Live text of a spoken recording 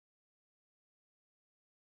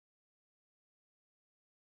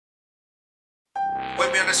When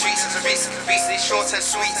we on the streets, there's a risk. Beats these short and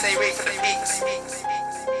sweet, stay away from the peaks.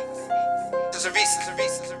 There's a risk, there's a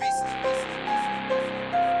risk, there's a risk.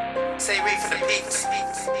 Stay away from the peaks.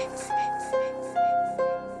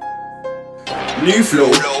 New flow,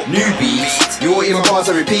 new beats. You're in my bars,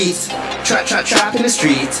 I repeat. Trap, trap, trap in the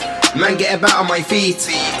street. Man, get about on my feet.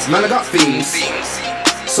 Man, I got things.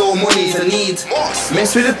 So money's a need.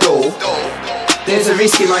 Mess with the dough. There's a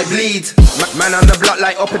risk it might bleed. Man on the block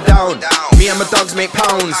like up and down. Me and my dogs make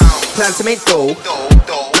pounds. Plan to make dough.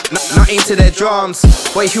 Not into their drums.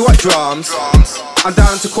 But if you want drums, I'm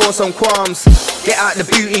down to cause some qualms. Get out the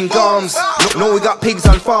beauty and gums. No, we got pigs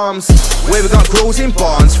on farms. Where we got grows in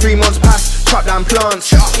barns. 3 months past, chop down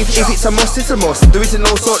plants. If it's a must, it's a must. There isn't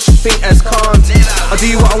no such thing as can't. I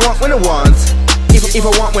do what I want when I want. If I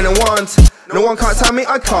want when I want. No one can't tell me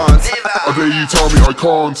I can't. I dare you tell me I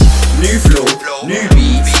can't. New flow, new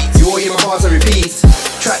beats. You're in my bars, I repeat.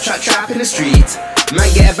 Trap, trap, trap in the street.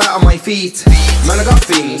 Man, get about on my feet. Man, I got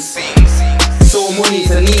things. So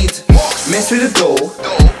money's a need. Mess with the dough.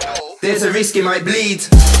 There's a risk it might bleed.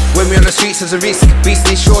 When we on the streets, there's a risk. Beats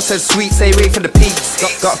these short and sweet, stay away from the pigs.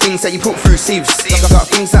 Got things that you put through sieves. Got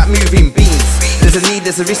things that move in beans. There's a need,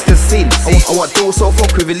 there's a risk, there's sin. I want dough, so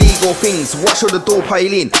fuck with illegal things. Watch all the dough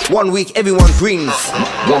pile in. 1 week everyone grins.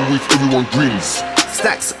 1 week everyone grins.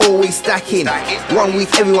 Stacks always stacking. 1 week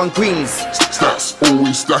everyone grins. Stacks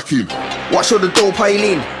always stacking. Watch all the dough pile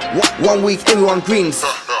in. 1 week everyone grins.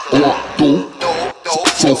 I want dough,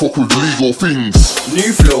 so fuck with legal things.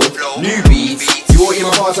 New flow, new beats. You're in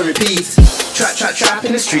my bars, I repeat. Trap, trap, trap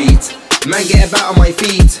in the street. Man, get about on my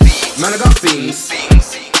feet. Man, I got things.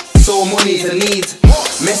 So money's a need.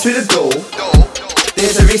 Mess with the dough.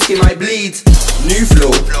 There's a risk it might bleed. New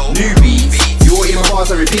flow, new beats. You're in my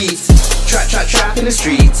bars, I repeat. Trap, trap, trap in the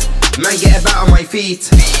street. Man, get about on my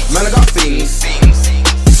feet. Man, I got things.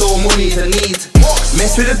 So money's a need.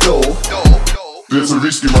 Mess with the dough. There's a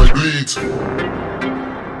risk it might bleed.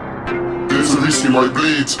 There's a risk it might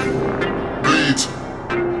bleed. Bleed.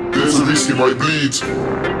 There's a risk it might bleed.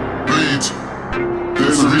 Bleed.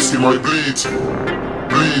 There's a risk it might bleed.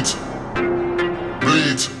 Bleed.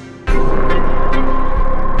 Bleed.